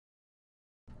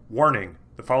Warning,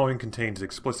 the following contains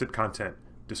explicit content.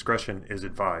 Discretion is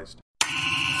advised.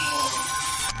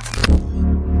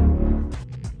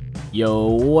 Yo,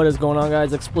 what is going on,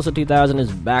 guys? Explicit 2000 is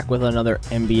back with another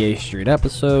NBA Street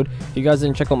episode. If you guys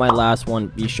didn't check out my last one,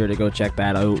 be sure to go check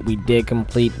that out. We did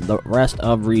complete the rest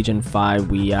of Region 5.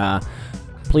 We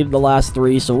completed the last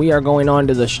 3, so we are going on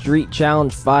to the Street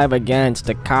Challenge 5 against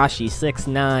Tekashi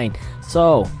 6ix9ine.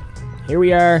 So, here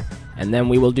we are. And then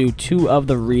we will do 2 of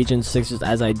the Region 6s,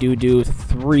 as I do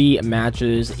 3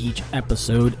 matches each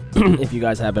episode, if you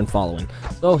guys have been following.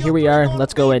 So here we are.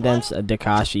 Let's go against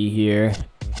Tekashi here.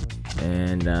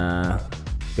 And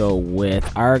go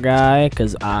with our guy,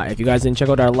 because if you guys didn't check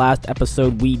out our last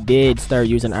episode, we did start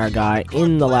using our guy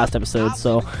in the last episode.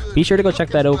 So be sure to go check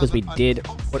that out, because we did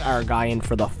put our guy in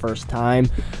for the first time.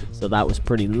 So that was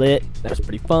pretty lit. That was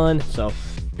pretty fun. So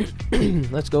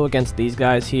let's go against these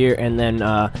guys here, and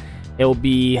then it will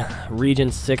be Region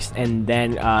 6 and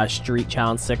then Street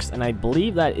Challenge 6, and I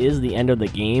believe that is the end of the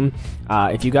game.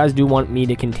 If you guys do want me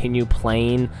to continue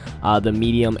playing the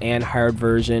medium and hard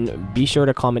version, be sure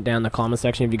to comment down in the comment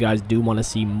section if you guys do want to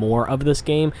see more of this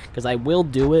game, because I will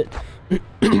do it.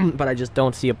 But I just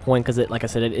don't see a point, because like I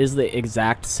said, it is the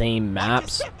exact same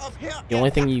maps. The only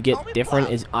thing you get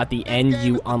different is at the end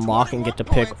you unlock and get to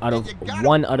pick out of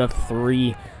 1 out of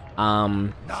 3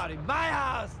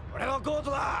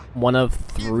 one of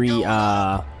 3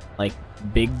 like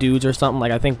big dudes or something.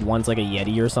 Like I think one's like a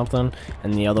Yeti or something,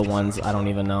 and the other ones I don't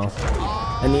even know,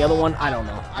 and the other one I don't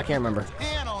know, I can't remember.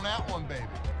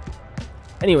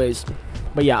 Anyways,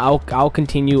 but yeah, I'll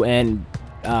continue and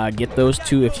get those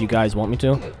 2 if you guys want me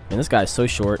to. And this guy's so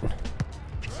short.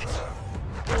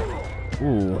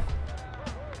 Ooh,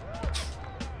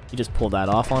 he just pulled that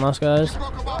off on us, guys.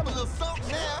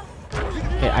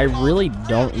 Okay, I really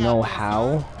don't know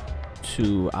how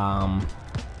to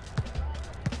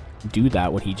do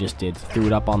that, what he just did. Threw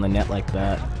it up on the net like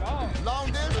that.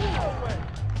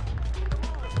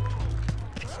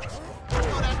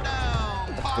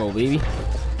 Let's go, baby.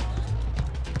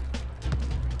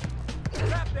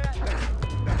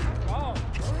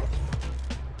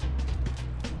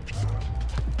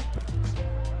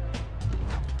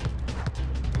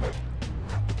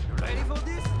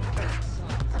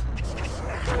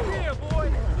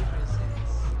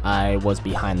 I was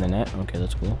behind the net. Okay,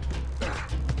 that's cool.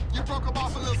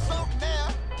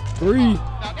 3.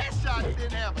 Now that shot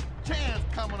didn't have a chance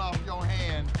coming off your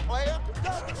hand, player.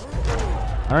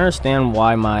 I don't understand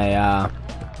why my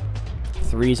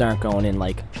 3s aren't going in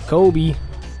like Kobe.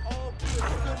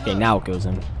 Okay, now it goes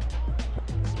in.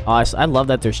 Oh, I love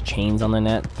that there's chains on the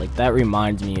net. Like that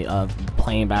reminds me of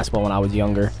playing basketball when I was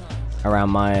younger,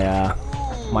 around my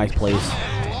my place.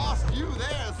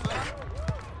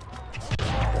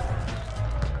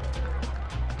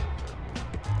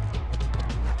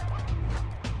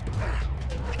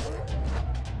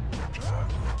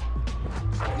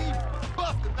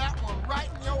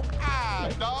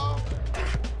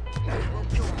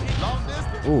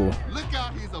 Ooh. Look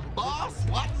out, he's a boss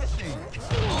slot machine.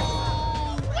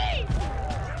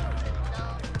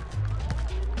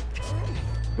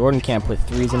 Jordan can't put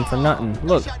 3s in for nothing.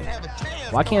 Look.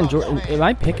 Why can't Jordan? Am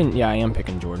I picking? Yeah, I am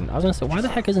picking Jordan. I was gonna say, why the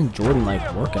heck isn't Jordan like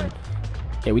working?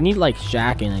 Okay, we need like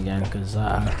Shaq in again, because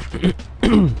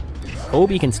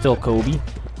Kobe can still Kobe.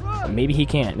 Maybe he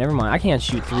can't. Never mind. I can't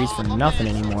shoot 3s for nothing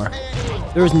anymore.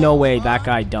 There's no way that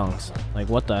guy dunks. Like,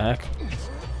 what the heck?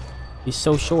 He's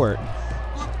so short.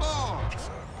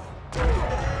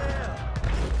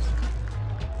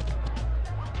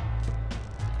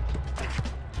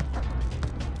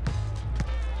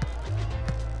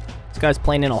 This guy's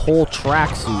playing in a whole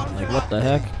tracksuit. Like, what the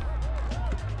heck?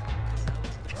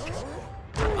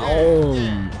 Oh,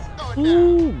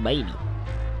 ooh, baby.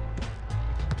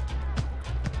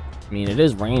 I mean, it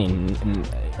is raining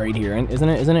right here, isn't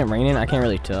it? Isn't it raining? I can't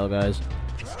really tell, guys.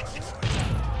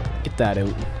 Get that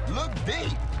out. Look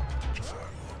deep.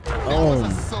 Oh.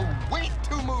 Sweet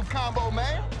 2-move combo,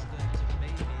 man.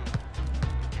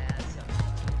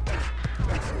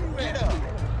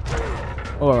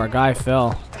 Oh, our guy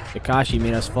fell. Tekashi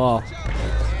made us fall.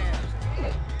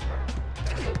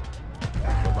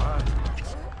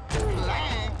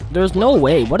 There's no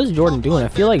way. What is Jordan doing? I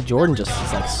feel like Jordan just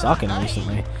is like sucking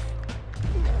recently.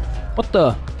 What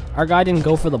the? Our guy didn't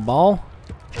go for the ball?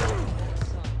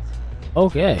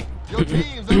 Okay.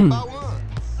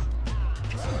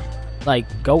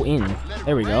 Like, go in.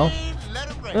 There we go.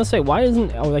 I was gonna say, why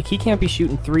isn't... Oh, like, he can't be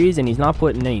shooting 3s and he's not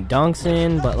putting any dunks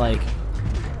in, but like...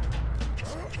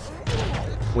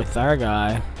 With our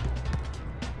guy...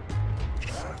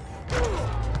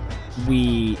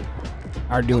 we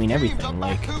are doing everything.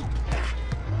 Like,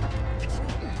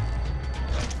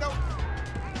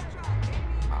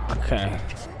 Okay.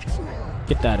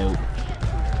 Get that out.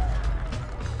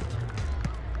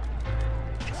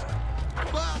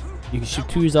 You can shoot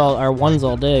twos or ones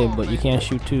all day, but you can't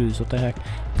shoot twos. What the heck?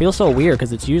 Feels so weird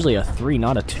because it's usually a 3,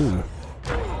 not a 2.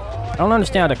 I don't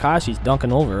understand how Takashi's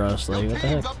dunking over us. Like, what the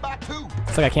heck?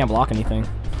 It's like I can't block anything.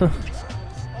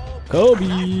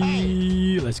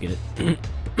 Kobe! Let's get it.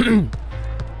 We're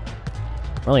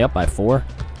only up by 4.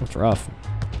 That's rough.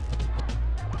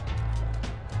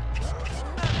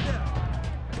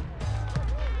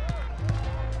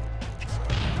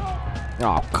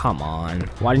 Oh, come on.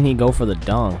 Why didn't he go for the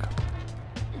dunk?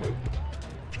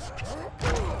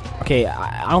 Okay,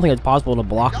 I don't think it's possible to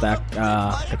block that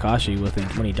Takashi with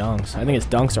when he dunks. I think his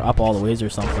dunks are up all the ways or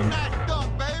something.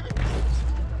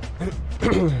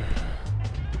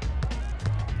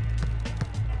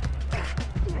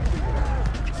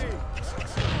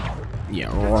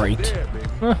 Yeah, right.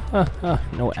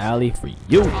 No alley for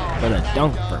you, but a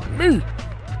dunk for me.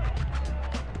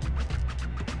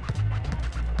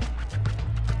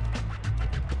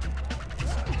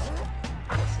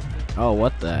 Oh,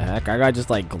 what the heck? Our guy just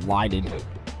like glided. Yeah,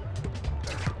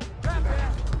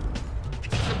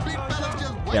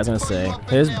 I was gonna say.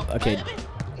 Okay.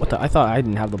 What the? I thought I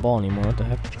didn't have the ball anymore. What the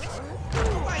heck?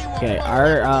 Okay,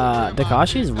 our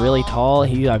Takashi is really tall.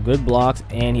 He got good blocks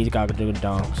and he's got good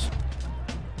dunks.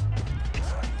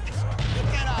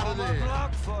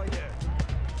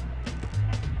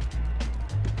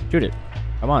 Shoot it.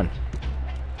 Come on.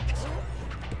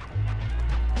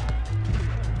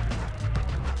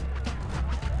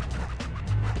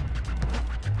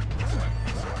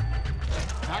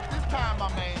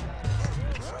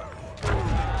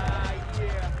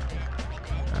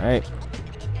 Alright.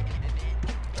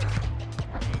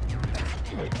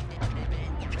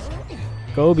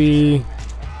 Kobe.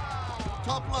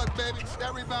 Tough luck, baby.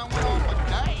 That rebound went off a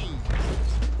dang.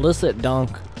 Illicit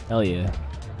dunk. Hell yeah.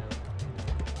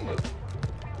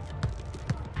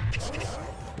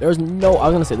 I was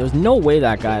gonna say, there's no way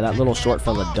that guy, that little short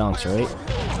fella dunks, right?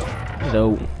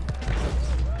 No.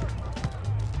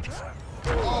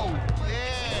 Oh,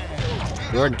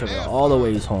 yeah. Jordan took it all the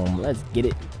ways home. Let's get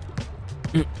it.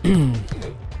 Yeah,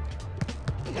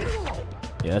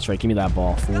 that's right. Give me that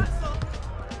ball, fool.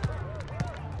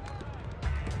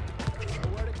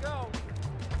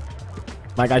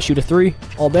 My guy shoot a 3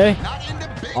 all day.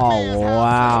 Oh,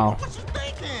 wow.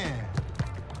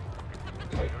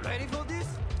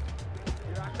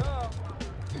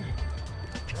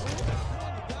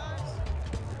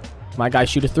 My guy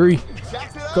shoot a 3.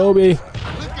 Kobe.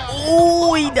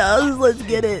 Oh, he does. Let's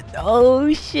get it.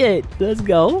 Oh, shit. Let's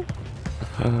go.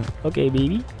 Okay,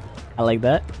 baby. I like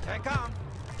that.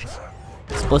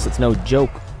 Explicit's no joke.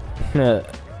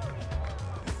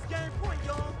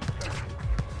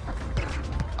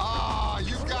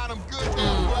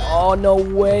 Oh, no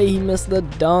way. He missed the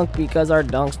dunk because our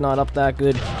dunk's not up that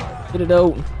good. Get it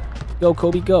out. Go,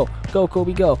 Kobe, go. Go,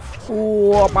 Kobe, go.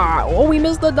 Oh, we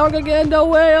missed the dunk again. No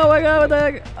way. Oh, my God. What the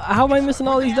heck? How am I missing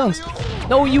all these dunks?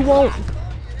 No, you won't.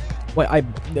 Wait,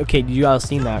 okay, you guys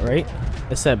seen that, right?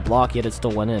 It said block, yet it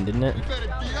still went in, didn't it?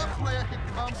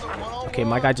 Okay,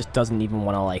 my guy just doesn't even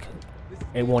want to, like,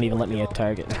 it won't even let me hit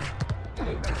target.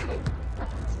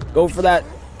 Go for that.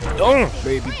 Oh,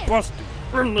 baby, busted.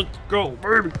 Let's go,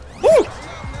 baby. Woo!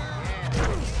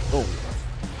 Oh.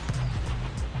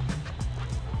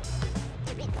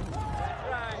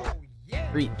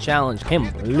 Street challenge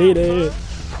completed.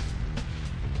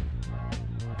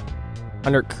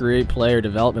 100 create player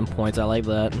development points. I like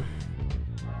that.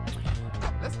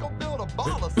 Let's go build a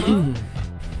baller, son.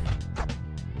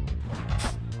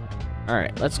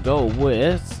 Alright, let's go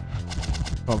with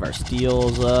some of our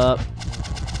steals up,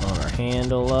 some of our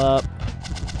handle up,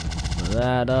 some of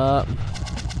that up,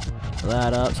 some of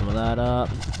that up, some of that up,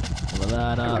 some of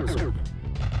that up.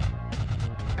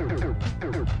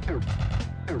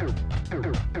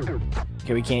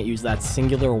 Okay, we can't use that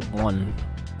singular one,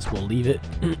 so we'll leave it.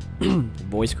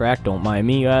 Voice crack, don't mind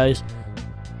me, guys.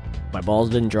 My balls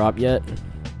didn't drop yet.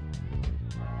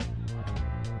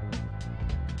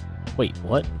 Wait,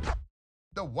 what?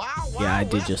 Yeah, I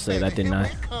did just say that, didn't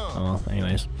I? Oh,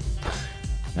 anyways.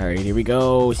 Alright, here we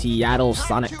go. Seattle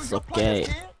Sonics. Okay.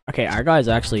 Okay, our guy's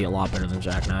actually a lot better than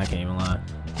Shaq now. I can't even lie.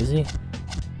 Is he?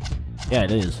 Yeah,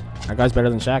 it is. Our guy's better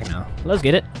than Shaq now. Let's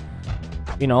get it.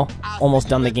 You know, almost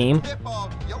done the game.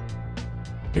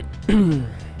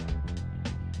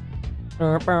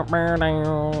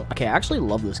 Okay, I actually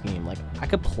love this game. Like, I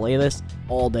could play this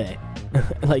all day.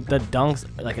 Like, the dunks,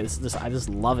 like, it's just, I just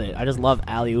love it. I just love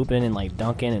alley-ooping and, like,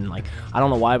 dunking, and, like, I don't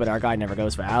know why, but our guy never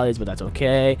goes for alleys, but that's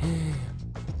okay.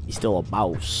 He's still a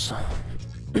boss.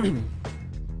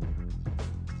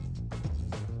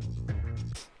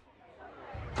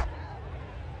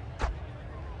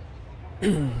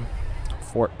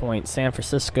 Fort Point, San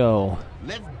Francisco.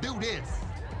 Let's do this.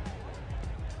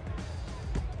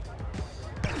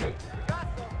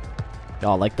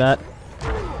 Y'all like that?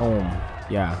 Boom.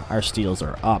 Yeah, our steals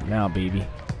are up now, baby.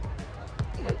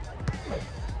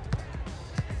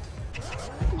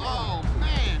 Oh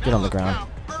man. Get on the ground.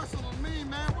 Personal me,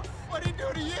 man. What he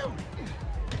do to you?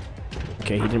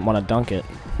 Okay, he didn't want to dunk it.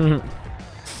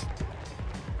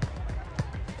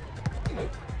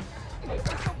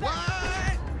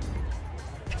 What?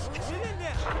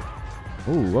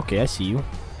 Ooh, okay, I see you.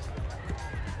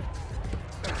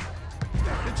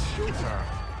 It's shooter.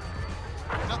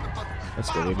 Nothing but Let's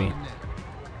go, bottom baby. of the net.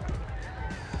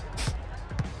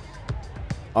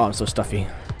 Oh, I'm so stuffy.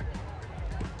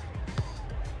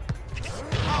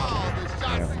 Oh, the shot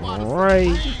spot is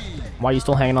Right. clean. Why are you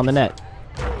still hanging on the net?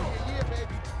 Yeah,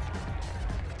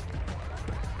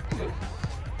 baby.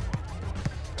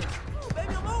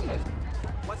 Baby, I'm on.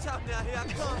 Watch out now, here I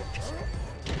come.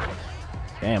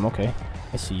 Damn, okay.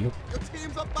 I see you. Your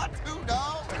team's up by 2,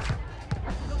 dog.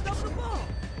 Go double the ball.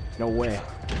 No way.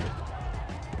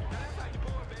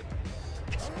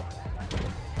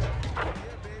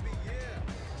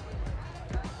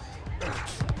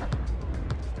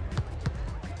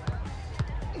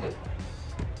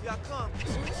 Here I come.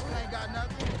 Ain't got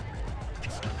nothing.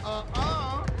 We'll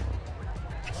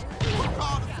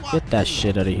call the SWAT Get that team.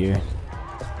 shit out of here.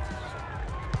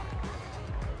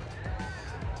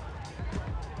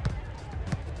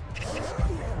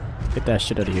 Get that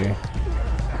shit out of here.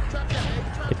 Trap that, baby.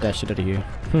 Trap Get that shit out of here.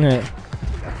 that.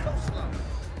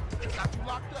 Got you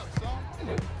locked up, son.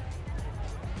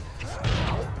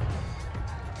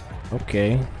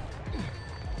 Okay.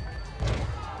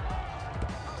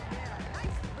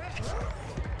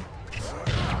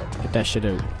 Get that shit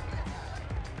out.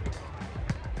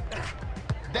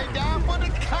 They down for the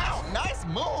count. Nice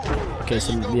move. Okay,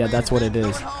 so There you go, yeah, baby. that's what it Throw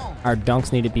is. home. Our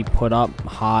dunks need to be put up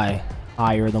higher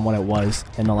than what it was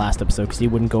in the last episode, because he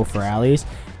wouldn't go for alleys.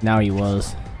 Now he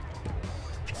was.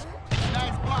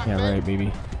 Nice block, Yeah, baby. right,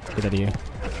 baby. Get out of here. Give it to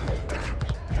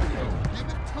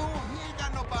him. He ain't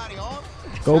got nobody on.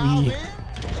 Go, Foul B. in.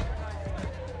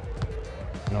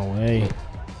 No way.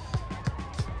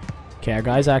 Okay, our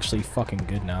guy's actually fucking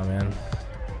good now, man.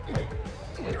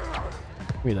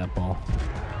 Give me that ball.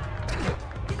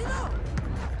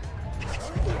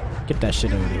 Get that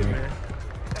shit over here.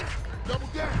 Double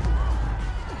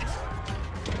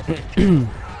game.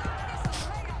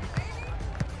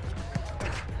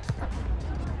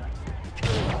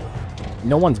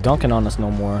 No one's dunking on us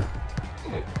no more.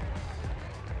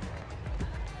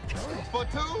 For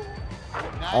 2.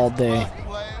 Nice All day. block,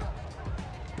 player.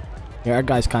 Yeah, our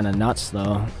guy's kind of nuts,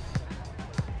 though.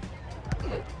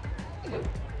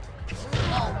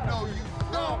 Oh, no, you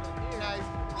don't. Nice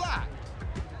block.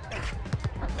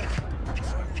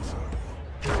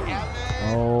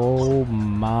 Allen. Oh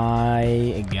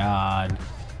my god.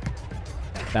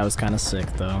 That was kind of sick,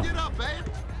 though. Get up, baby.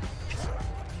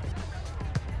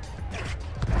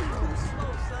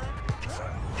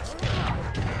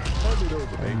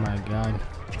 Oh my god.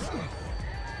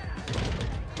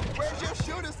 Where's your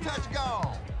shooter's touch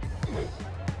gone?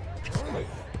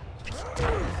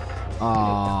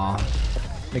 Aw.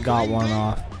 They got one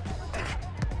off.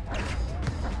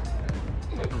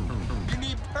 You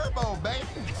need turbo, baby.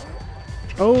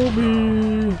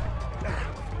 Obi!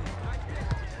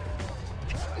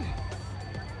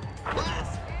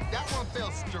 Blast. That one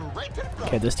fell straight to the floor.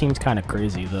 Okay, this team's kind of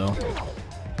crazy, though. Here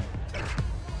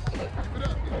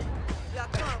I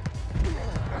come.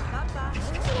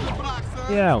 Bye-bye. Block,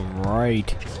 son. Yeah, right.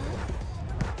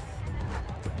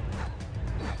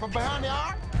 From behind the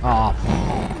arc. Aw.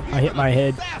 I hit my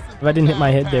head. If I didn't hit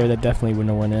my head there, that definitely wouldn't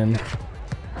have went in.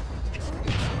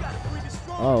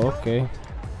 Oh, okay.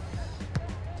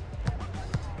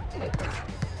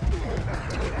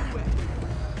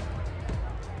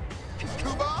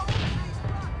 Two ball.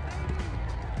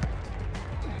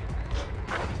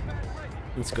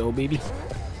 Let's go, baby.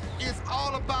 It's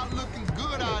all about looking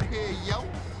good out here, yo.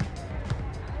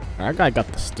 Our guy got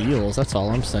the steals, that's all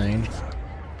I'm saying.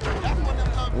 That's one of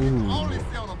them numbers you Ooh. only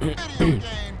see on a video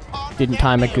game. Partner. Didn't That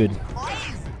time it man good.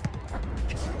 Crazy.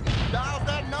 Dials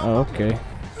that number. Oh, okay.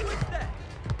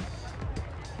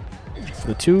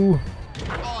 The 2.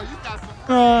 Oh, you got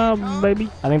some. Baby.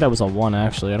 I think that was a 1,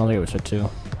 actually. I don't think it was a 2.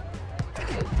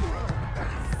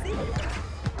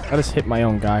 I just hit my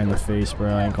own guy in the face, bro.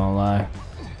 I ain't gonna lie.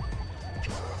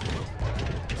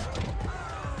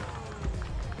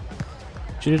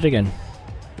 Shoot it again.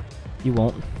 You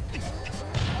won't.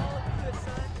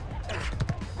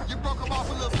 You broke him off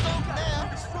a little something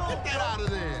there. Get that out of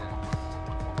there.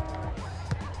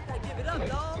 Gotta give it up,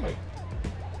 dog.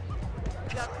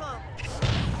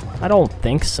 I don't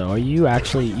think so. You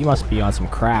must be on some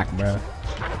crack, bro.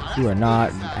 You are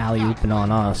not alley-ooping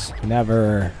on us.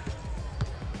 Never.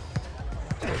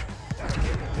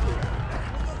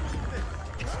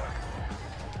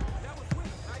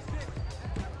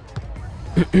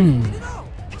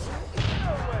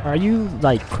 Are you,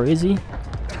 like, crazy?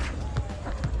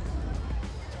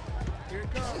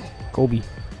 Kobe.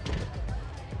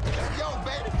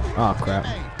 Oh, crap.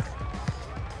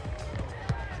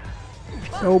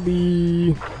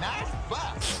 Kobe.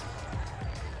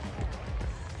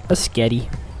 A sketty.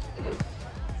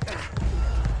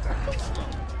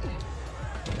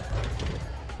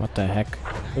 What the heck?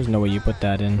 There's no way you put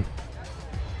that in.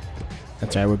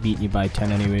 That's right, we're beating you by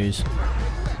 10 anyways.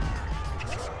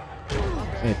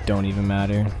 It don't even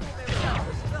matter.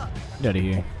 Get out of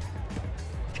here.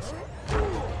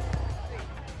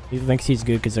 He thinks he's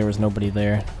good because there was nobody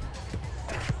there.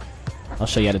 I'll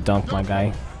show you how to dunk, my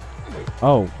guy.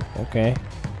 Oh, okay.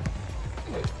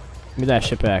 Give me that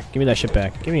shit back. Give me that shit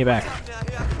back. Give me it back.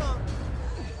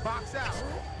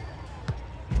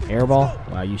 Airball?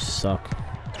 Wow, you suck.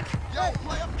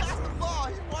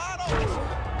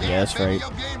 Yeah, that's right.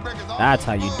 That's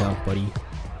how you dunk, buddy.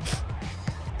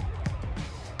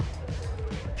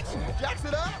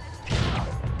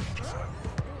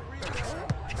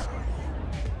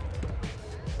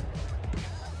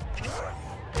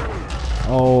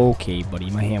 Okay, buddy,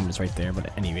 my hand was right there,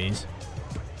 but anyways.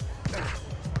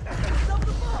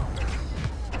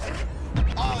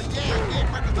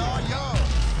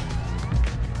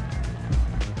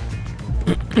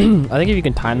 I think if you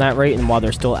can time that right and while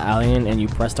they're still alien and you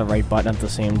press the right button at the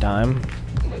same time,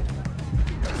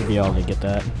 you'll be able to get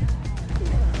that.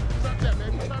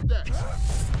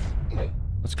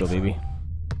 Let's go, baby.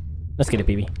 Let's get it,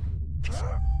 baby.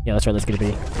 Yeah, that's right, let's get it,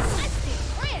 baby.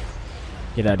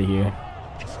 Get out of here.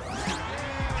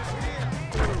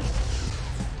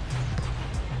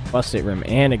 Bust it rim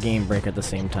and a game break at the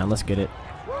same time. Let's get it.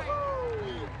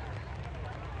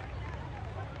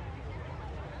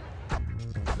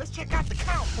 Let's check out the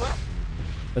count, bro.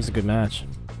 That's a good match.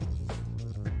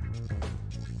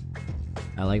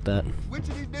 I like that. Which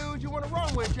of these dudes you want to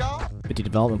run with, y'all? 50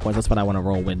 development points. That's what I want to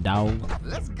roll with, dog.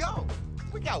 Let's go.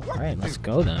 We got work. Alright, to let's do.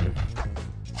 go then.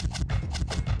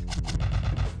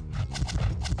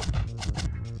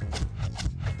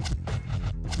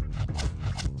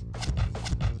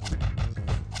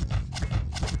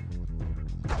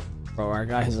 Bro, our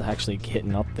guy is actually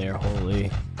getting up there,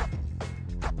 holy.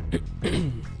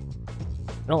 I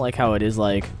don't like how it is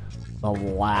like the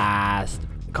last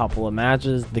couple of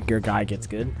matches your guy gets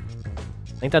good.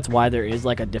 I think that's why there is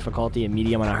like a difficulty, a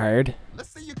medium and a hard. Let's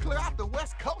see you clear out the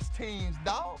West Coast teams,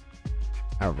 dog.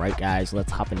 Alright guys,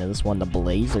 let's hop into this one, the Who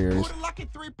Blazers. the lucky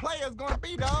 3 players gonna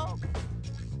be, dog?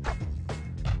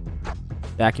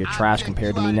 Jack, you're trash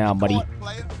compared to me now, buddy.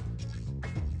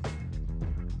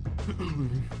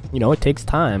 You know, it takes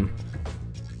time.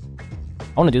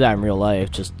 I want to do that in real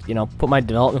life. Just, you know, put my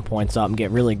development points up and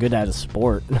get really good at a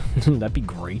sport. That'd be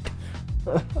great.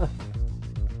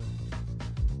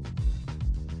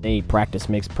 Hey, practice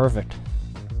makes perfect.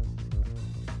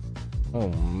 Oh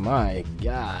my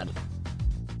god.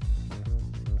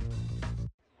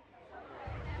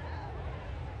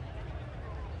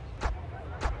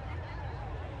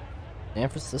 San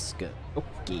Francisco.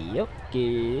 Okay,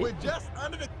 okay. We're just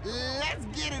under the. Let's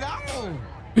get it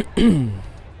on.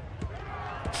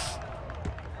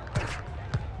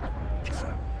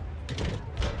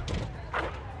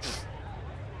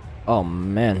 Oh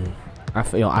man, I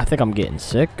think I'm getting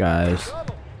sick, guys.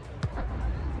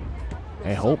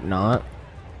 I hope not.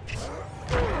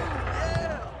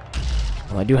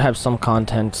 Well, I do have some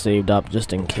content saved up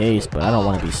just in case, but I don't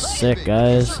want to be sick,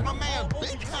 guys. My man,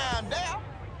 big time down.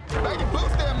 Ready to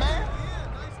boost there, man.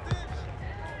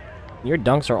 Your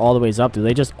dunks are all the ways up. Do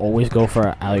they just always go for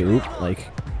an alley-oop? Like,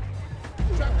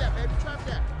 Trap that, baby. Trap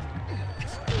that.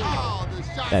 Oh, the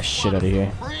shot that shit out of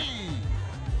here. free.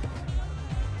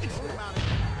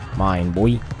 Mine,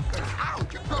 boy.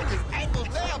 Ouch, you broke his ankles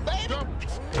there, baby.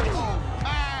 Oh,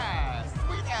 my.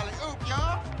 Sweet alley-oop,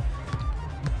 y'all.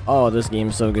 Oh, this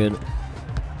game's so good.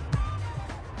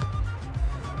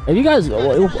 If you guys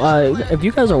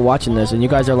are watching this and you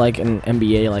guys are like in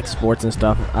NBA, like sports and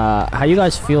stuff, how you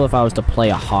guys feel if I was to play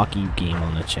a hockey game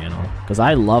on the channel? Because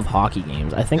I love hockey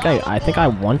games. I think I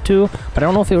want to, but I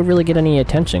don't know if it would really get any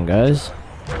attention, guys.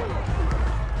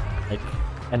 Like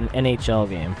an NHL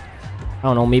game. I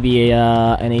don't know, maybe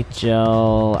a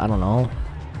NHL. I don't know.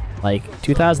 Like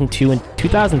 2002 and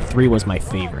 2003 was my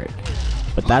favorite,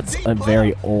 but that's a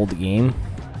very old game.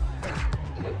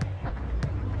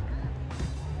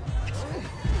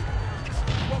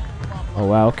 Oh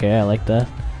wow, okay, I like that.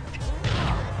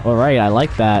 Alright, I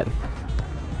like that.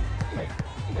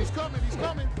 He's coming, he's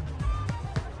coming.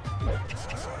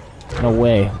 No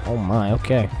way. Oh my,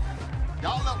 okay.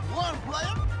 Y'all up one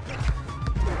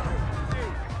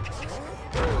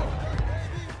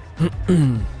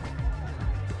player.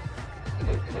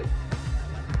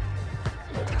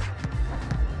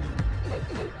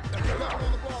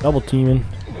 Double teaming.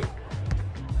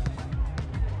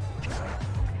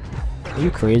 Are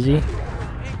you crazy?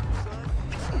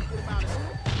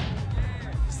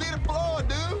 See the floor,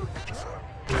 dude.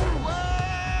 What?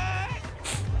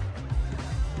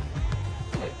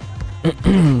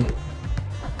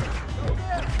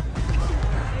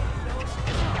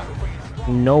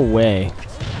 No way.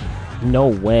 No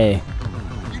way.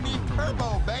 You need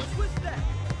turbo, baby.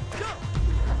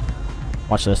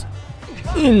 Watch this.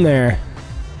 In there.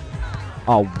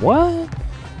 Oh, what?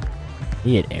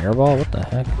 He hit airball? What the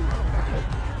heck?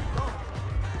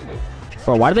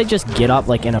 Bro, why do they just get up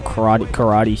like in a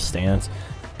karate stance?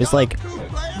 Just like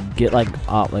get like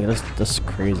up like this. This is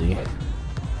crazy.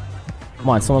 Come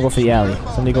on, someone go for the alley.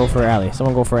 Somebody go for alley.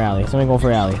 Someone go for alley. Somebody go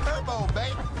for alley. Turbo,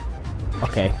 baby.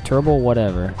 Okay, turbo,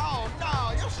 whatever. Oh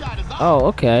no, your shot is off. Oh,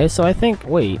 okay. So I think.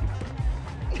 Wait.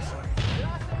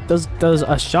 Does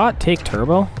a shot take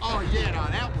turbo? Oh yeah, no,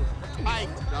 that was tight,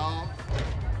 dog.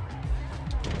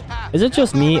 Is it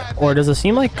just me, or does it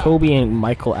seem like Kobe and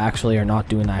Michael actually are not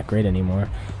doing that great anymore?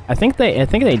 I think they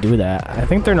do that. I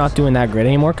think they're not doing that great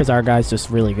anymore because our guy's just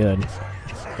really good.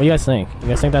 What do you guys think? You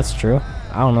guys think that's true?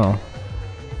 I don't know.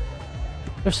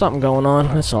 There's something going on.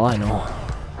 That's all I know.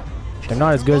 They're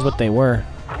not as good as what they were.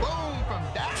 Boom from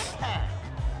downtown.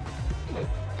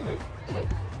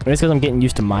 Maybe it's because I'm getting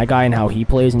used to my guy and how he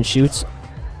plays and shoots.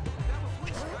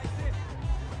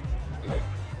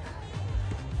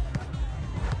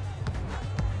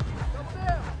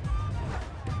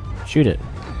 Shoot it.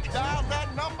 Dial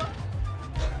that number.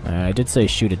 I did say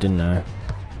shoot it, didn't I?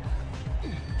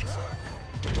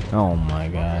 Oh my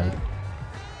god.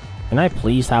 Can I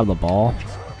please have the ball?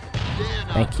 Yeah,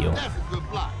 no, Thank you. That's a good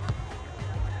block.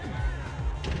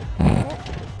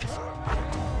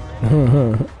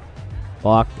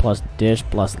 Block plus dish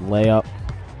plus layup.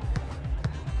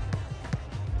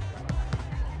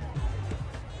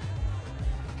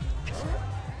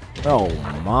 Oh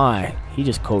my. He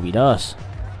just Kobe'd us.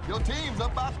 Your team's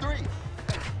up by 3.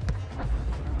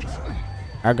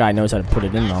 Our guy knows how to put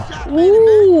it in though.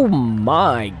 Oh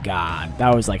my god.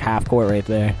 That was like half court right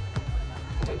there.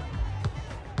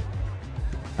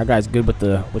 Our guy's good with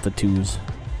the twos.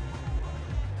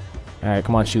 Alright,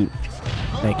 come on, shoot.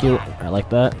 Thank you. I like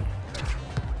that.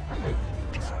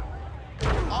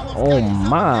 Oh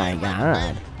my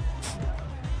god.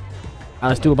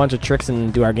 Let's do a bunch of tricks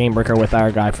and do our game breaker with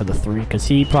our guy for the 3, because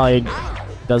he probably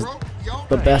does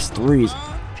the best 3s.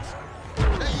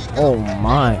 Oh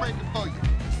my.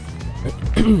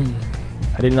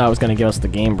 I didn't know I was gonna give us the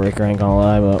game breaker, ain't gonna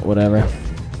lie, but whatever.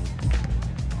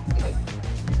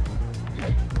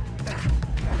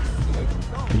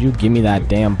 Could you give me that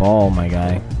damn ball, my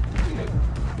guy?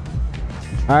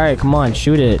 Alright, come on,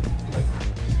 shoot it.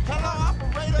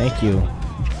 Thank you.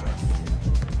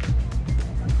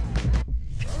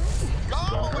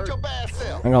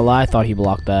 I'm gonna lie, I thought he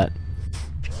blocked that.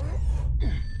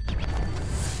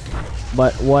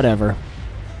 But whatever.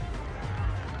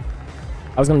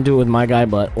 I was gonna do it with my guy,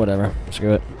 but whatever.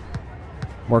 Screw it.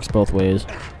 Works both ways.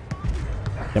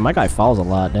 Yeah, my guy fouls a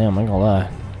lot. Damn, I ain't gonna lie.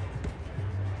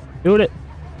 Shoot it.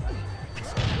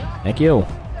 Thank you.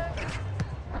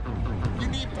 You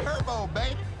need turbo,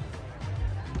 baby.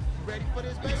 Ready for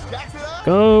this, baby? Jacks it up.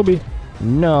 Kobe.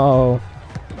 No.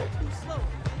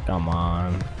 Come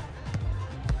on.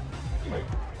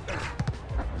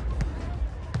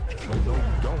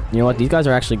 You know what? These guys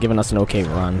are actually giving us an okay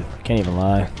run. Can't even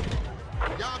lie.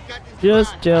 Y'all got this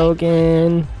Just blind,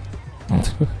 joking.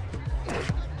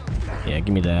 Yeah,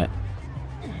 give me that.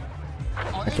 baby.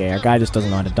 Oh, Okay, our guy just doesn't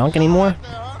know how to dunk anymore.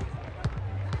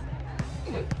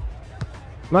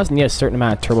 Must need a certain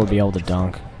amount of turbo to be able to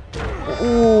dunk.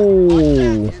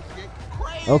 Ooh.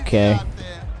 Okay.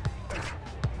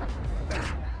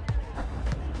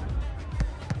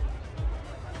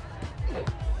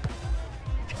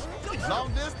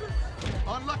 Long distance?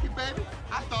 Unlucky, baby.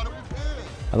 I thought it was good.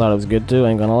 I thought it was good too,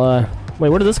 ain't gonna lie. Wait,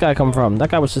 where did this guy come from? That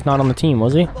guy was just not on the team,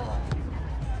 was he?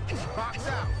 Box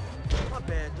out. My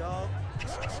bad, dog.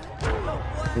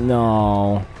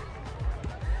 No.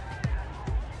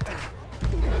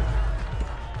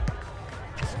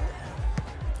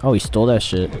 Oh, he stole that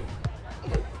shit.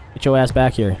 Get your ass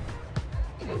back here.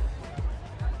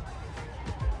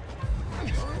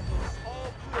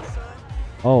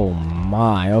 Oh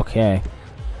my, okay.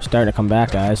 Starting to come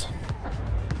back, guys.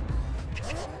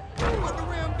 What the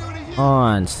rim do to you?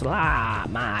 Onslaught,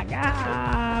 my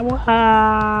god.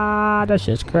 Wow, that's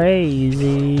just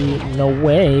crazy. No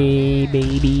way,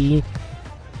 baby.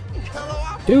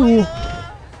 Dude.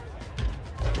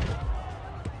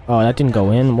 Oh, that didn't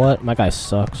go in. What? My guy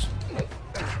sucks.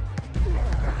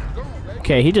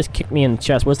 Okay, he just kicked me in the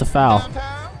chest. Where's the foul?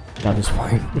 No, he's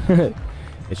fine.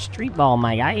 It's street ball,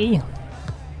 my guy.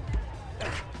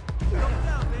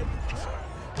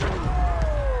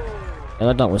 Yeah,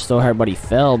 that dunk was so hard, but he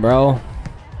fell, bro.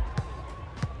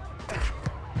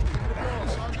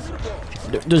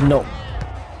 There's no...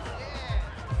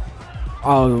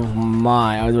 Oh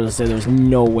my, I was gonna say there's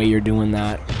no way you're doing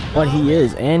that. But he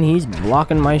is, and he's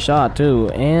blocking my shot too.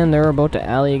 And they're about to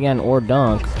alley again or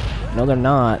dunk. No, they're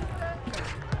not.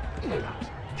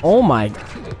 Oh my...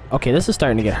 Okay, this is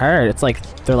starting to get hard. It's like,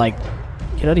 they're like,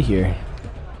 get out of here.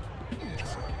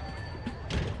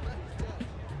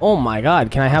 Oh my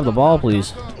god, can I have the ball,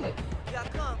 please? Here I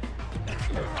come.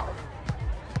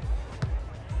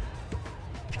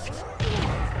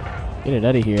 Get it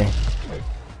out of here.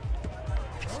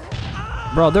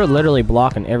 Bro, they're literally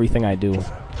blocking everything I do.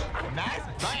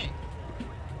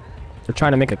 They're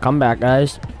trying to make a comeback,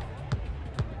 guys.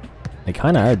 They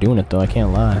kind of are doing it, though, I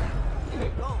can't lie.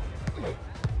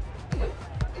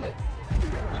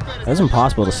 It's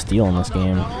impossible to steal in this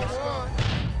game.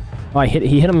 Oh,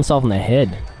 he hit himself in the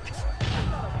head.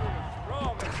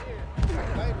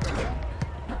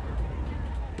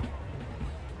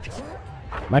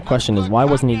 My question is, why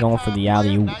wasn't he going for the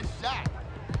alley-oop? I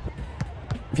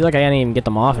feel like I can't even get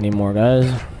them off anymore, guys.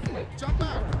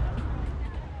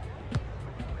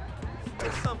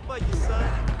 There's something for you, son.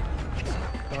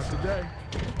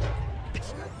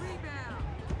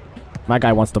 My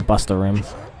guy wants to bust the rim.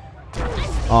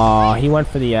 Oh, he went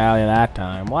for the alley that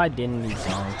time. Why didn't he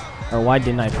dunk? Or why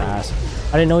didn't I pass?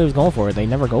 I didn't know he was going for it. They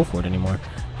never go for it anymore.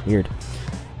 Weird.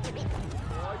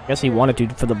 Guess he wanted to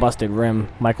for the busted rim.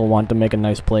 Michael wanted to make a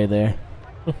nice play there.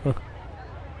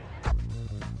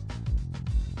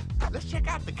 Let's check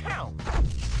out the count.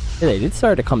 Yeah, they did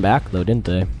start to come back though, didn't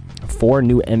they? 4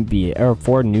 new NBA or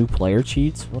 4 new player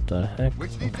cheats. What the heck?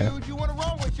 Which of these Okay. dudes you want to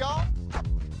roll with, y'all?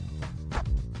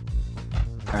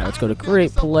 All right, let's go to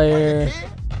great player.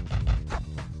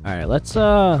 All right, let's put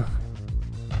our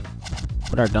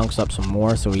dunks up some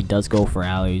more so he does go for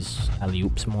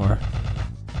alley-oops more.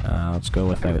 Let's go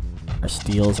with our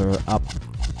steals are up.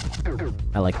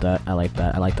 I like that. I like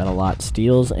that. I like that a lot.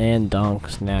 Steals and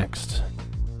dunks next.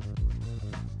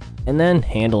 And then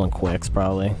handle and quicks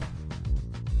probably.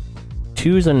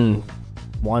 2s and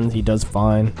 1s he does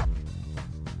fine.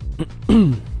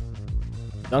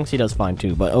 Dunks he does fine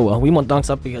too, but oh well, we want dunks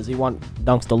up because we want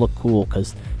dunks to look cool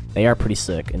because they are pretty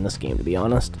sick in this game, to be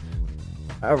honest.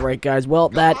 Alright guys, well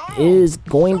that is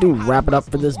going to wrap it up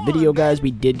for this video, guys.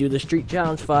 We did do the Street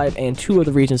Challenge 5 and 2 of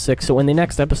the Region 6, so in the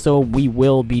next episode we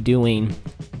will be doing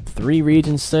 3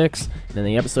 Region 6, and then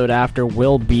the episode after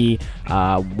will be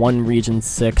 1 Region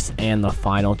 6 and the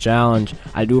final challenge.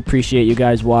 I do appreciate you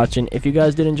guys watching. If you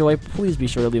guys did enjoy, please be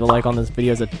sure to leave a like on this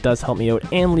video as it does help me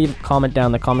out, and leave a comment down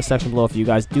in the comment section below if you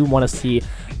guys do want to see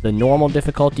the normal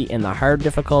difficulty and the hard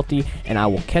difficulty, and I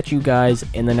will catch you guys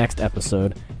in the next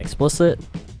episode. Explicit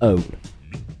out.